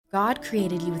God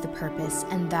created you with a purpose,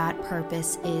 and that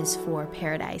purpose is for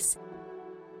paradise.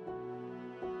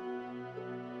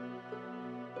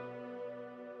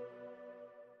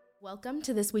 Welcome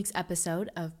to this week's episode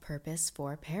of Purpose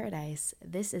for Paradise.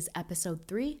 This is episode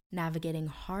 3, Navigating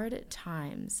Hard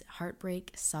Times,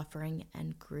 Heartbreak, Suffering,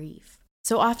 and Grief.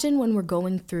 So often when we're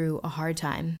going through a hard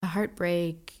time, a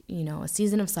heartbreak, a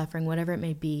season of suffering, whatever it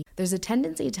may be, there's a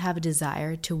tendency to have a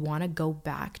desire to want to go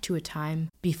back to a time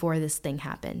before this thing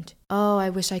happened. Oh, I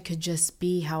wish I could just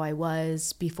be how I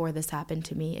was before this happened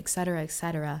to me, etc.,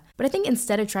 etc. But I think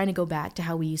instead of trying to go back to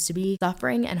how we used to be,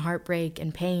 suffering and heartbreak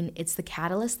and pain, it's the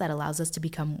catalyst that allows us to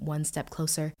become one step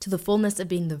closer to the fullness of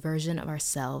being the version of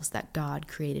ourselves that God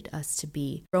created us to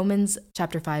be. Romans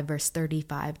chapter 5, verse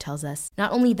 35 tells us,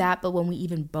 not only that, but when we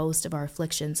even boast of our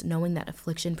afflictions, knowing that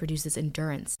affliction produces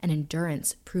endurance, and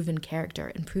endurance, proven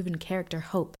character, and proven character,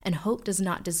 hope. And hope does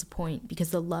not disappoint,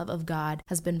 because the love of God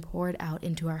has been poured out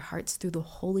into our hearts through the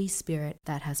Holy Spirit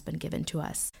that has been given to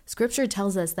us. Scripture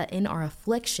tells us that in our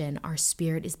affliction, our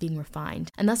spirit is being refined,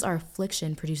 and thus our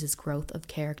affliction produces growth of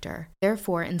character.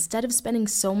 Therefore, instead of spending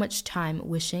so much time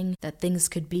wishing that things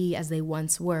could be as they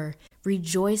once were,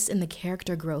 rejoice in the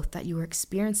character growth that you are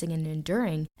experiencing and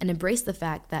enduring, and embrace the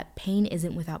fact that pain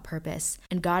isn't without purpose,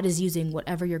 and God is using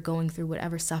whatever you're going through,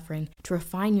 whatever suffering, to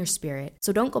refine your spirit.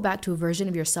 So don't go back to a version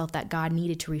of yourself that God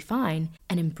needed to refine,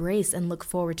 and embrace and look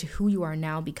forward to who you are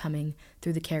now becoming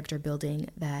through the character building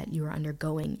that you are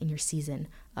undergoing in your season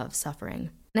of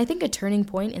suffering. And I think a turning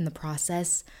point in the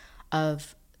process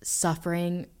of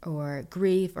suffering or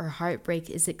grief or heartbreak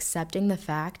is accepting the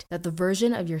fact that the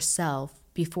version of yourself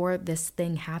before this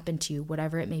thing happened to you,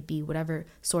 whatever it may be, whatever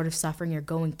sort of suffering you're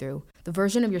going through, the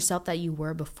version of yourself that you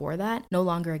were before that no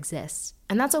longer exists.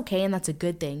 And that's okay, and that's a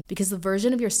good thing, because the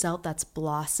version of yourself that's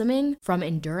blossoming from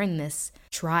enduring this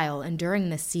trial, enduring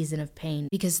this season of pain,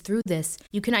 because through this,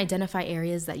 you can identify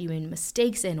areas that you made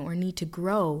mistakes in or need to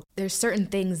grow. There's certain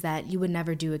things that you would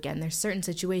never do again. There's certain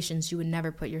situations you would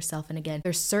never put yourself in again.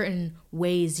 There's certain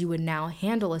ways you would now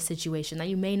handle a situation that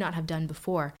you may not have done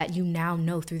before, that you now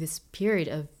know through this period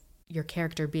of your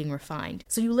character being refined.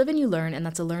 So you live and you learn, and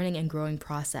that's a learning and growing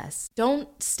process.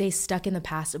 Don't stay stuck in the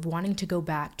past of wanting to go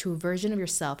back to a version of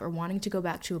yourself or wanting to go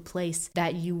back to a place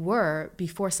that you were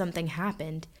before something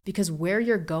happened, because where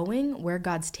you're going, where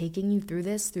God's taking you through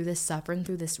this suffering,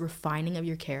 through this refining of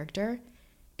your character,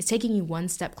 is taking you one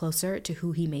step closer to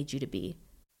who He made you to be.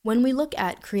 When we look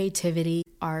at creativity,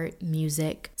 art,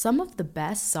 music, some of the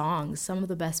best songs, some of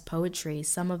the best poetry,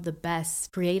 some of the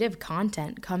best creative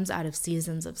content comes out of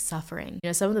seasons of suffering.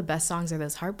 Some of the best songs are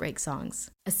those heartbreak songs.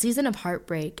 A season of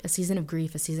heartbreak, a season of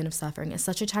grief, a season of suffering is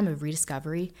such a time of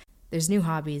rediscovery. There's new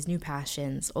hobbies, new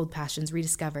passions, old passions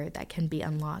rediscovered that can be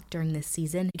unlocked during this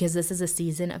season, because this is a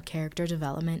season of character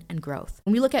development and growth.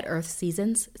 When we look at Earth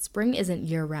seasons, spring isn't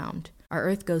year-round. Our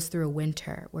Earth goes through a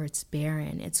winter where it's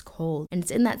barren, it's cold, and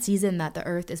it's in that season that the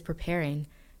Earth is preparing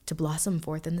to blossom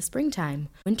forth in the springtime.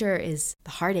 Winter is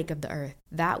the heartache of the Earth.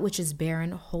 That which is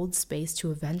barren holds space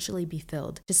to eventually be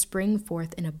filled, to spring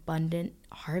forth in abundant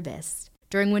harvest.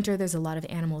 During winter, there's a lot of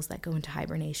animals that go into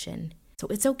hibernation. So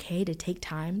it's okay to take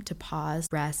time to pause,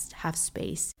 rest, have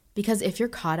space. Because if you're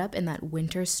caught up in that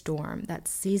winter storm, that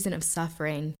season of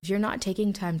suffering, if you're not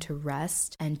taking time to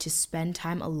rest and to spend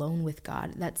time alone with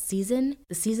God, that season,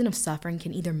 the season of suffering,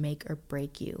 can either make or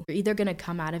break you. You're either going to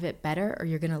come out of it better, or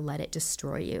you're going to let it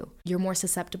destroy you. You're more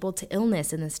susceptible to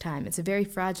illness in this time. It's a very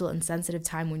fragile and sensitive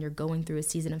time when you're going through a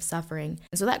season of suffering.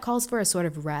 And so that calls for a sort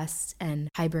of rest and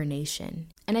hibernation.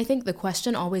 And I think the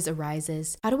question always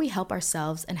arises, how do we help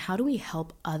ourselves and how do we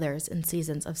help others in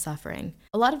seasons of suffering?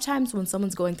 A lot of times when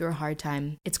someone's going through a hard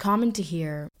time, it's common to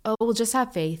hear, oh, well, just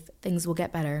have faith, things will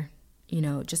get better.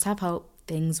 Just have hope,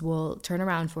 things will turn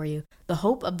around for you. The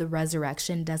hope of the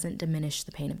resurrection doesn't diminish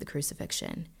the pain of the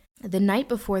crucifixion. The night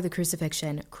before the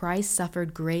crucifixion, Christ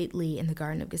suffered greatly in the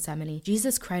Garden of Gethsemane.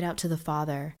 Jesus cried out to the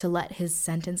Father to let his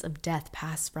sentence of death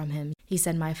pass from him. He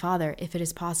said, "My Father, if it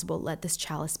is possible, let this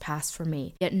chalice pass from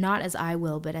me. Yet not as I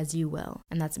will, but as you will."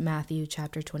 And that's Matthew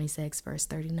chapter 26, verse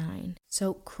 39.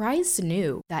 So Christ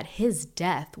knew that his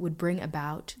death would bring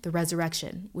about the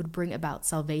resurrection, would bring about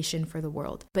salvation for the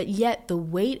world. But yet the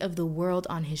weight of the world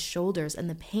on his shoulders and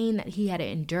the pain that he had to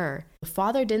endure, the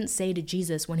Father didn't say to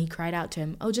Jesus when he cried out to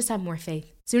him, "Oh, just have more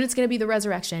faith. Soon it's going to be the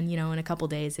resurrection, in a couple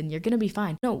days, and you're going to be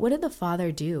fine. No, what did the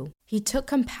Father do? He took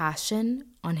compassion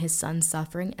on his son's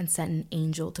suffering and sent an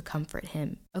angel to comfort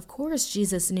him. Of course,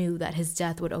 Jesus knew that his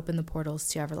death would open the portals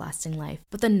to everlasting life,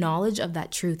 but the knowledge of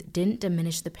that truth didn't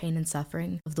diminish the pain and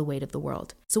suffering of the weight of the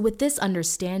world. So with this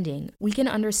understanding, we can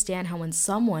understand how when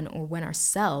someone or when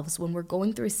ourselves, when we're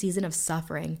going through a season of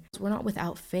suffering, we're not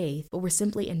without faith, but we're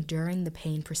simply enduring the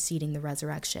pain preceding the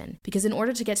resurrection. Because in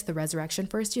order to get to the resurrection,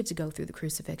 first you have to go through the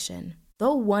crucifixion.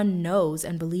 Though one knows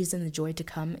and believes in the joy to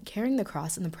come, carrying the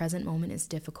cross in the present moment is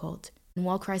difficult. And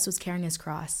while Christ was carrying his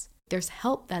cross, there's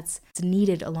help that's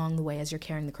needed along the way as you're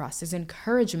carrying the cross. There's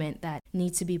encouragement that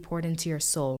needs to be poured into your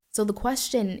soul. So the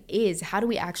question is, how do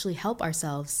we actually help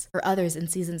ourselves or others in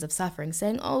seasons of suffering?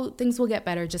 Saying, oh, things will get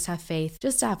better, just have faith,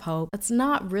 just have hope. That's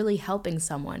not really helping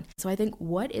someone. So I think,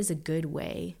 what is a good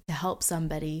way to help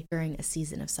somebody during a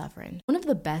season of suffering? One of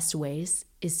the best ways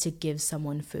is to give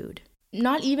someone food.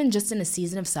 Not even just in a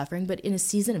season of suffering, but in a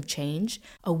season of change.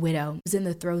 A widow is in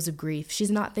the throes of grief.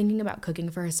 She's not thinking about cooking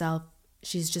for herself.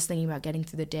 She's just thinking about getting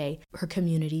through the day. Her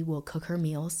community will cook her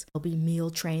meals. There'll be meal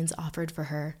trains offered for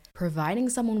her. Providing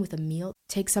someone with a meal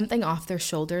takes something off their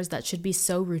shoulders that should be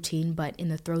so routine, but in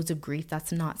the throes of grief,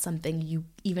 that's not something you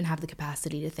even have the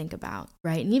capacity to think about,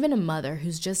 right? And even a mother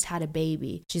who's just had a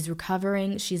baby, she's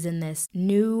recovering. She's in this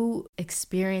new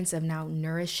experience of now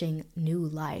nourishing new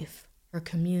life. Her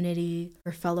community,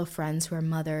 her fellow friends who are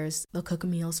mothers, they'll cook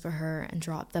meals for her and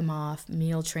drop them off,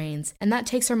 meal trains. And that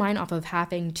takes her mind off of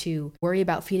having to worry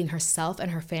about feeding herself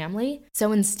and her family.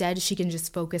 So instead, she can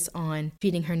just focus on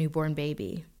feeding her newborn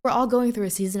baby. We're all going through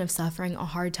a season of suffering, a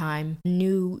hard time,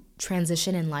 new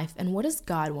transition in life. And what does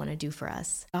God want to do for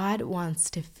us? God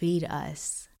wants to feed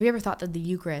us. Have you ever thought that the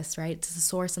Eucharist, right? It's the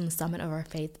source and the summit of our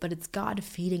faith, but it's God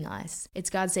feeding us.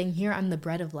 It's God saying, here, I'm the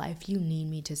bread of life. You need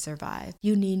me to survive.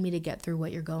 You need me to get through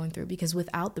what you're going through, because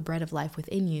without the bread of life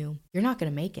within you, you're not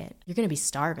going to make it. You're going to be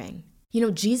starving.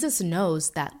 Jesus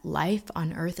knows that life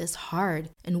on earth is hard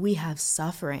and we have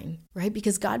suffering, right?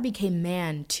 Because God became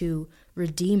man to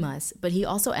redeem us, but he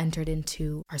also entered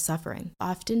into our suffering.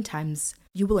 Oftentimes,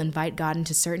 you will invite God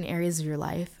into certain areas of your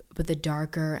life, but the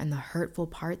darker and the hurtful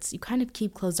parts, you kind of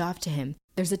keep closed off to him.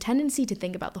 There's a tendency to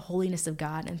think about the holiness of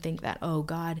God and think that, oh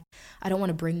God, I don't want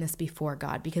to bring this before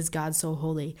God because God's so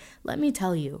holy. Let me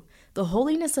tell you, the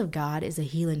holiness of God is a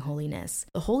healing holiness.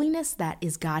 The holiness that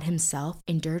is God himself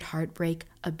endured heartbreak,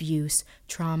 abuse,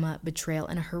 trauma, betrayal,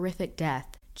 and a horrific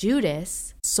death.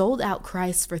 Judas sold out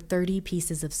Christ for 30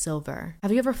 pieces of silver.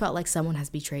 Have you ever felt like someone has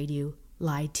betrayed you,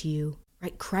 lied to you?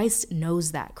 Right? Christ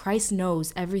knows that. Christ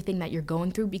knows everything that you're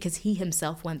going through because he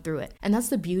himself went through it. And that's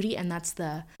the beauty and that's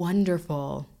the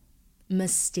wonderful,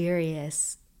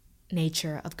 mysterious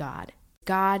nature of God.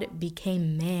 God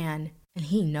became man, and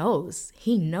he knows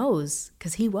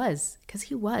because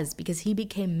he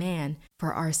became man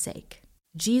for our sake.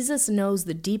 Jesus knows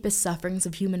the deepest sufferings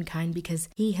of humankind because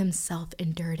he himself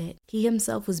endured it. He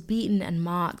himself was beaten and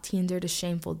mocked. He endured a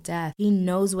shameful death. He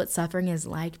knows what suffering is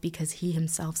like because he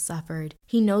himself suffered.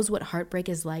 He knows what heartbreak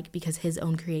is like because his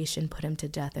own creation put him to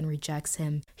death and rejects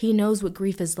him. He knows what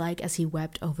grief is like as he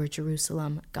wept over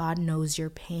Jerusalem. God knows your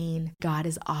pain. God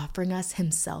is offering us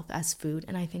himself as food,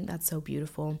 and I think that's so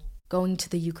beautiful. Going to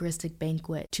the Eucharistic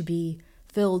banquet to be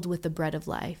filled with the bread of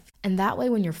life. And that way,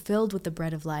 when you're filled with the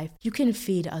bread of life, you can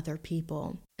feed other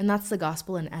people. And that's the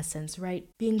gospel in essence, right?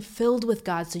 Being filled with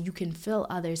God so you can fill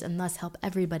others and thus help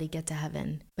everybody get to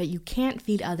heaven. But you can't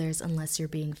feed others unless you're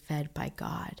being fed by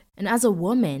God. And as a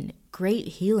woman, great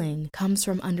healing comes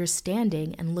from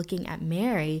understanding and looking at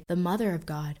Mary, the mother of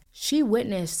God. She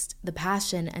witnessed the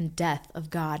passion and death of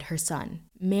God, her son.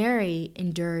 Mary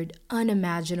endured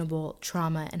unimaginable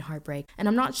trauma and heartbreak. And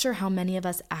I'm not sure how many of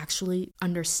us actually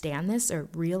understand this or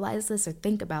realize this or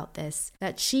think about this,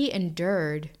 that she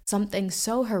endured something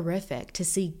so horrific to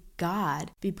see God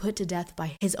be put to death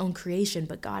by his own creation,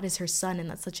 but God is her son,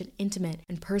 and that's such an intimate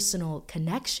and personal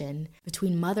connection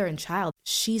between mother and child.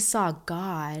 She saw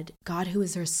God who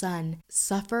is her son,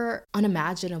 suffer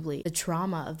unimaginably the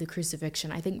trauma of the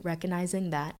crucifixion. I think recognizing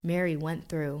that Mary went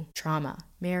through trauma,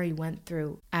 Mary went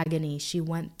through agony, she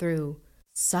went through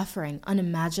suffering,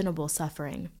 unimaginable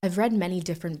suffering. I've read many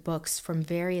different books from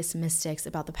various mystics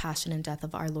about the passion and death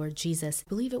of our Lord Jesus. I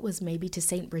believe it was maybe to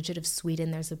Saint Bridget of Sweden.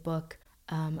 There's a book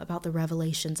about the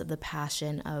revelations of the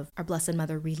passion of our Blessed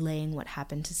Mother relaying what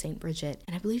happened to Saint Bridget.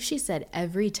 And I believe she said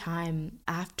every time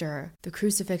after the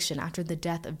crucifixion, after the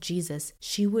death of Jesus,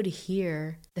 she would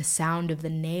hear the sound of the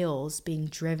nails being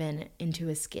driven into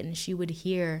his skin. She would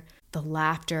hear the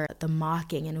laughter, the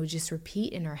mocking, and it would just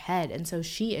repeat in her head. And so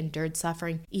she endured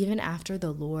suffering even after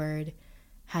the Lord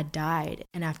had died,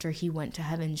 and after he went to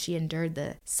heaven, she endured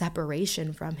the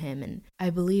separation from him. And I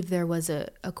believe there was a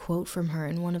quote from her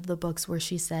in one of the books where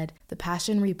she said, "The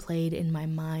passion replayed in my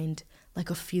mind like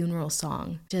a funeral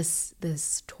song," just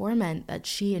this torment that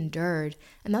she endured.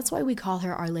 And that's why we call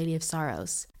her Our Lady of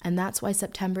Sorrows. And that's why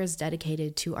September is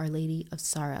dedicated to Our Lady of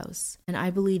Sorrows. And I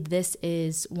believe this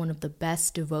is one of the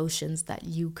best devotions that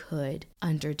you could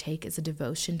undertake, as a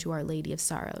devotion to Our Lady of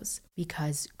Sorrows,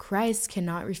 because Christ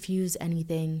cannot refuse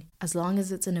anything as long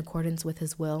as it's in accordance with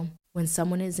his will. When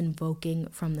someone is invoking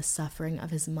from the suffering of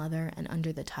his mother and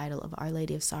under the title of Our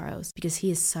Lady of Sorrows, because he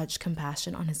has such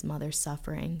compassion on his mother's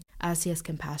suffering, as he has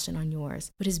compassion on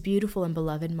yours. But his beautiful and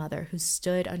beloved mother, who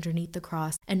stood underneath the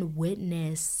cross and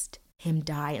witnessed him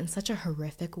die in such a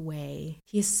horrific way,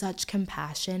 he has such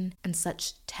compassion and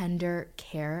such tender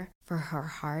care for her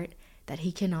heart that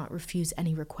he cannot refuse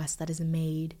any request that is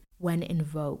made when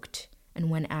invoked and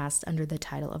when asked under the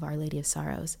title of Our Lady of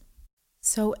Sorrows.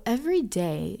 So every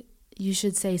day, you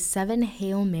should say 7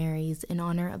 Hail Marys in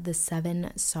honor of the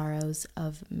 7 sorrows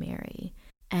of Mary.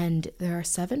 And there are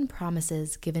 7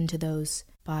 promises given to those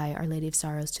by Our Lady of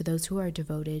Sorrows, to those who are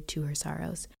devoted to her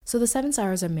sorrows. So the 7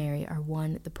 sorrows of Mary are: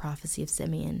 1, the prophecy of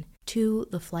Simeon; 2,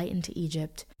 the flight into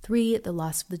Egypt; 3, the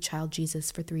loss of the child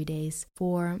Jesus for 3 days;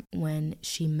 4, when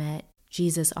she met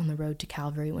Jesus on the road to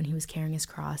Calvary when he was carrying his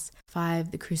cross;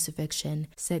 5, the crucifixion;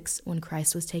 6, when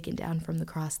Christ was taken down from the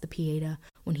cross, the Pieta,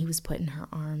 when he was put in her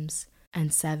arms;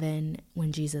 and 7,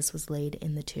 when Jesus was laid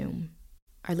in the tomb.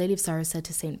 Our Lady of Sorrows said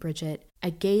to Saint Bridget,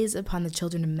 "I gaze upon the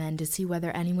children of men to see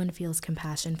whether anyone feels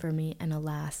compassion for me, and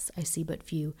alas, I see but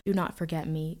few. Do not forget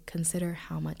me. Consider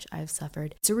how much I have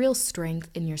suffered." It's a real strength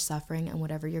in your suffering and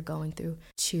whatever you're going through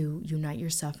to unite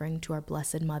your suffering to our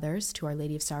Blessed Mothers, to Our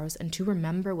Lady of Sorrows, and to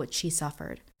remember what she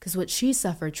suffered. Because what she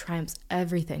suffered triumphs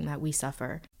everything that we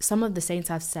suffer. Some of the saints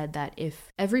have said that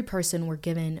if every person were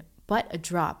given but a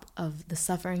drop of the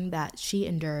suffering that she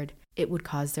endured, it would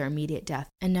cause their immediate death.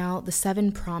 And now the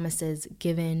 7 promises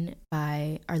given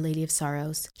by Our Lady of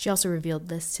Sorrows. She also revealed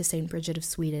this to Saint Bridget of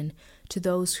Sweden, to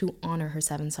those who honor her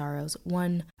 7 sorrows.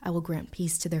 1, I will grant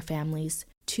peace to their families.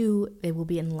 2, they will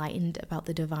be enlightened about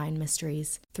the divine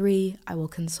mysteries. 3, I will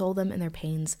console them in their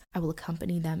pains. I will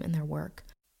accompany them in their work.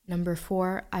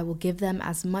 4, I will give them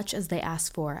as much as they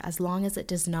ask for, as long as it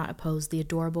does not oppose the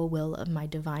adorable will of my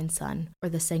divine Son, or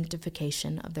the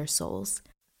sanctification of their souls.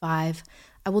 5,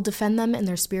 I will defend them in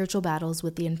their spiritual battles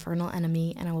with the infernal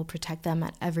enemy, and I will protect them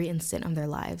at every instant of their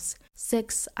lives.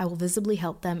 6, I will visibly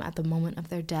help them at the moment of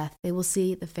their death. They will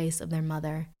see the face of their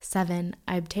mother. 7,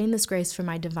 I obtain this grace from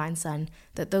my divine Son,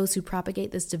 that those who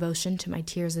propagate this devotion to my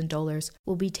tears and dolors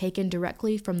will be taken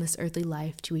directly from this earthly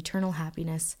life to eternal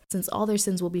happiness, since all their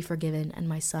sins will be forgiven, and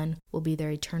my Son will be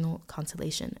their eternal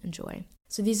consolation and joy.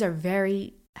 So these are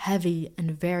very heavy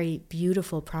and very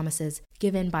beautiful promises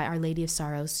given by Our Lady of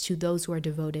Sorrows to those who are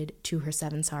devoted to her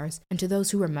 7 sorrows and to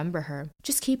those who remember her.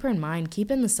 Just keep her in mind,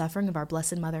 keep in the suffering of our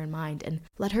Blessed Mother in mind, and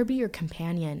let her be your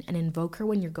companion, and invoke her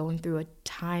when you're going through a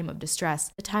time of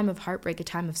distress, a time of heartbreak, a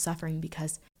time of suffering,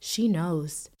 because she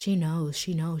knows. She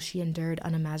endured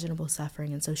unimaginable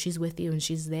suffering, and so she's with you, and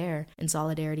she's there in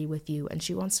solidarity with you, and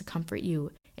she wants to comfort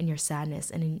you in your sadness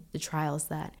and in the trials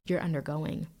that you're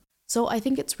undergoing. So I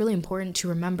think it's really important to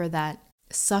remember that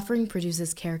suffering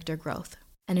produces character growth.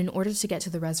 And in order to get to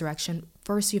the resurrection,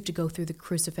 first you have to go through the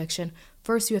crucifixion.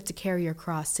 First you have to carry your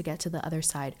cross to get to the other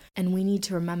side. And we need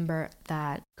to remember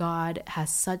that God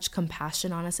has such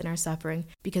compassion on us in our suffering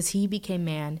because he became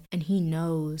man, and he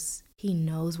knows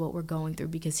what we're going through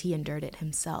because he endured it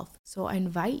himself. So I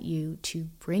invite you to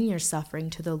bring your suffering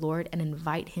to the Lord and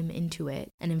invite him into it,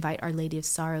 and invite Our Lady of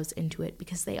Sorrows into it,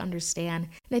 because they understand.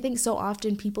 And I think so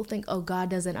often people think, oh, God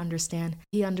doesn't understand.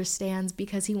 He understands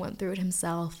because he went through it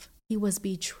himself. He was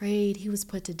betrayed. He was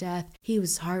put to death. He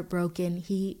was heartbroken.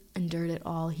 He endured it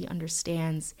all. He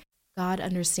understands. God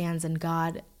understands, and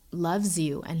God loves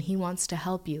you, and he wants to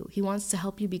help you. He wants to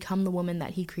help you become the woman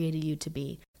that he created you to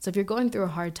be. So if you're going through a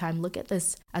hard time, look at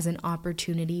this as an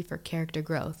opportunity for character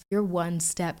growth. You're one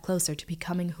step closer to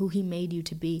becoming who he made you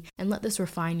to be, and let this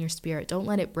refine your spirit. Don't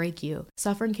let it break you.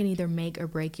 Suffering can either make or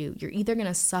break you. You're either going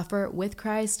to suffer with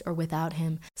Christ or without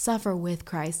him. Suffer with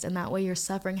Christ, and that way your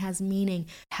suffering has meaning,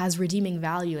 has redeeming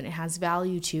value, and it has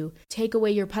value to take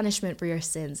away your punishment for your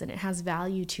sins, and it has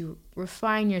value to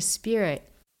refine your spirit.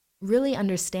 really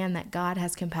understand that God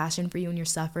has compassion for you in your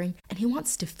suffering and he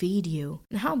wants to feed you.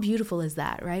 And how beautiful is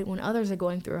that, right? When others are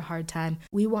going through a hard time,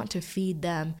 we want to feed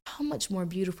them. How much more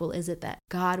beautiful is it that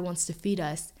God wants to feed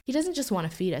us? He doesn't just want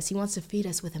to feed us, he wants to feed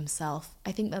us with himself.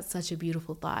 I think that's such a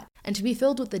beautiful thought. And to be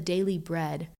filled with the daily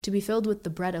bread, to be filled with the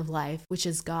bread of life, which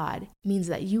is God, means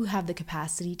that you have the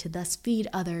capacity to thus feed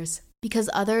others.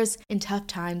 Because others in tough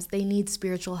times, they need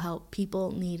spiritual help.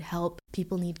 People need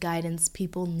guidance,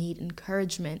 people need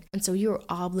encouragement. And so you're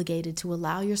obligated to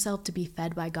allow yourself to be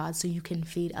fed by God so you can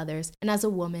feed others. And as a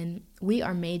woman, we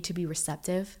are made to be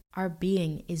receptive. Our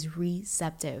being is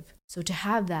receptive. So to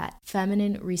have that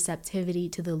feminine receptivity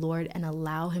to the Lord and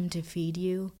allow him to feed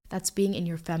you, that's being in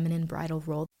your feminine bridal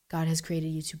role. God has created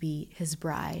you to be his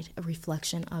bride, a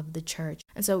reflection of the church.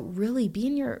 And so really be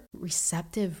in your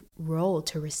receptive role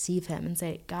to receive him and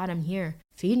say, God, I'm here.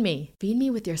 Feed me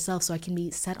with yourself so I can be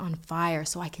set on fire,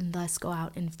 so I can thus go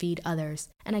out and feed others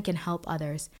and I can help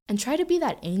others. And try to be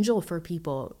that angel for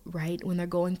people, right? When they're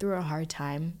going through a hard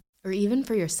time. Or even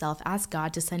for yourself, ask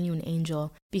God to send you an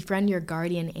angel. Befriend your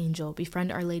guardian angel.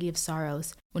 Befriend Our Lady of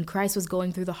Sorrows. When Christ was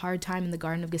going through the hard time in the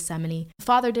Garden of Gethsemane, the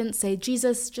Father didn't say,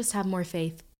 Jesus, just have more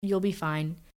faith. You'll be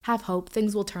fine. Have hope.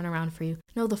 Things will turn around for you.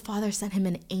 No, the Father sent him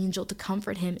an angel to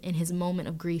comfort him in his moment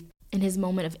of grief, in his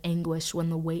moment of anguish when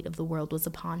the weight of the world was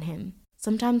upon him.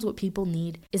 Sometimes what people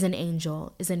need is an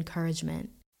angel, is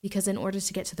encouragement. Because in order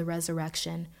to get to the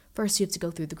resurrection, first you have to go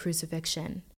through the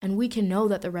crucifixion. And we can know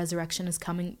that the resurrection is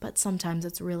coming, but sometimes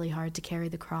it's really hard to carry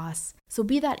the cross. So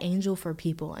be that angel for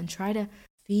people and try to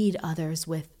feed others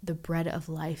with the bread of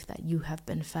life that you have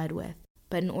been fed with.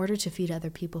 But in order to feed other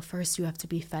people, first you have to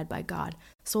be fed by God.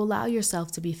 So allow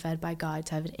yourself to be fed by God,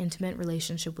 to have an intimate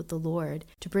relationship with the Lord,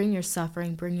 to bring your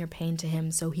suffering, bring your pain to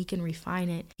him so he can refine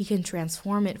it, he can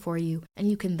transform it for you,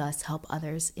 and you can thus help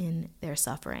others in their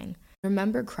suffering.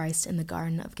 Remember Christ in the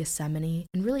Garden of Gethsemane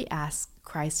and really ask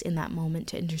Christ in that moment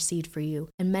to intercede for you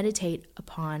and meditate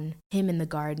upon him in the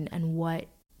garden and what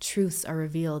truths are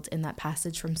revealed in that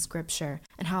passage from scripture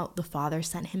and how the Father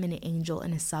sent him an angel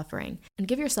in his suffering. And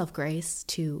give yourself grace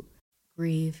to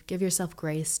grieve, give yourself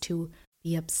grace to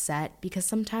be upset, because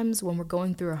sometimes when we're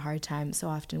going through a hard time, so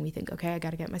often we think, okay, I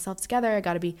got to get myself together.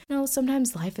 No,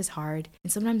 sometimes life is hard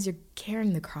and sometimes you're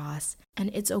carrying the cross and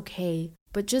it's okay.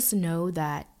 But just know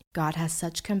that God has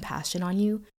such compassion on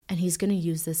you and he's going to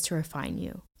use this to refine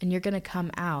you. And you're going to come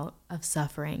out of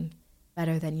suffering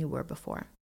better than you were before.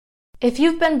 If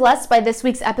you've been blessed by this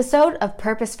week's episode of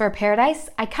Purpose for Paradise,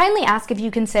 I kindly ask if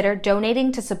you consider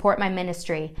donating to support my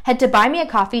ministry. Head to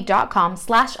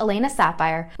buymeacoffee.com/Elena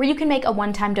Sapphire, where you can make a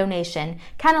one-time donation,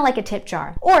 kind of like a tip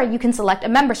jar. Or you can select a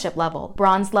membership level: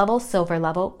 bronze level, silver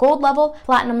level, gold level,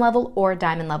 platinum level, or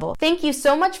diamond level. Thank you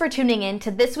so much for tuning in to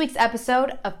this week's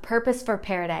episode of Purpose for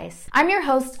Paradise. I'm your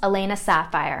host, Elena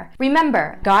Sapphire.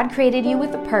 Remember, God created you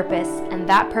with a purpose, and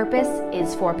that purpose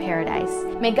is for paradise.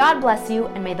 May God bless you,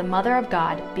 and may the Mother of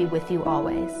God be with you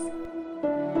always.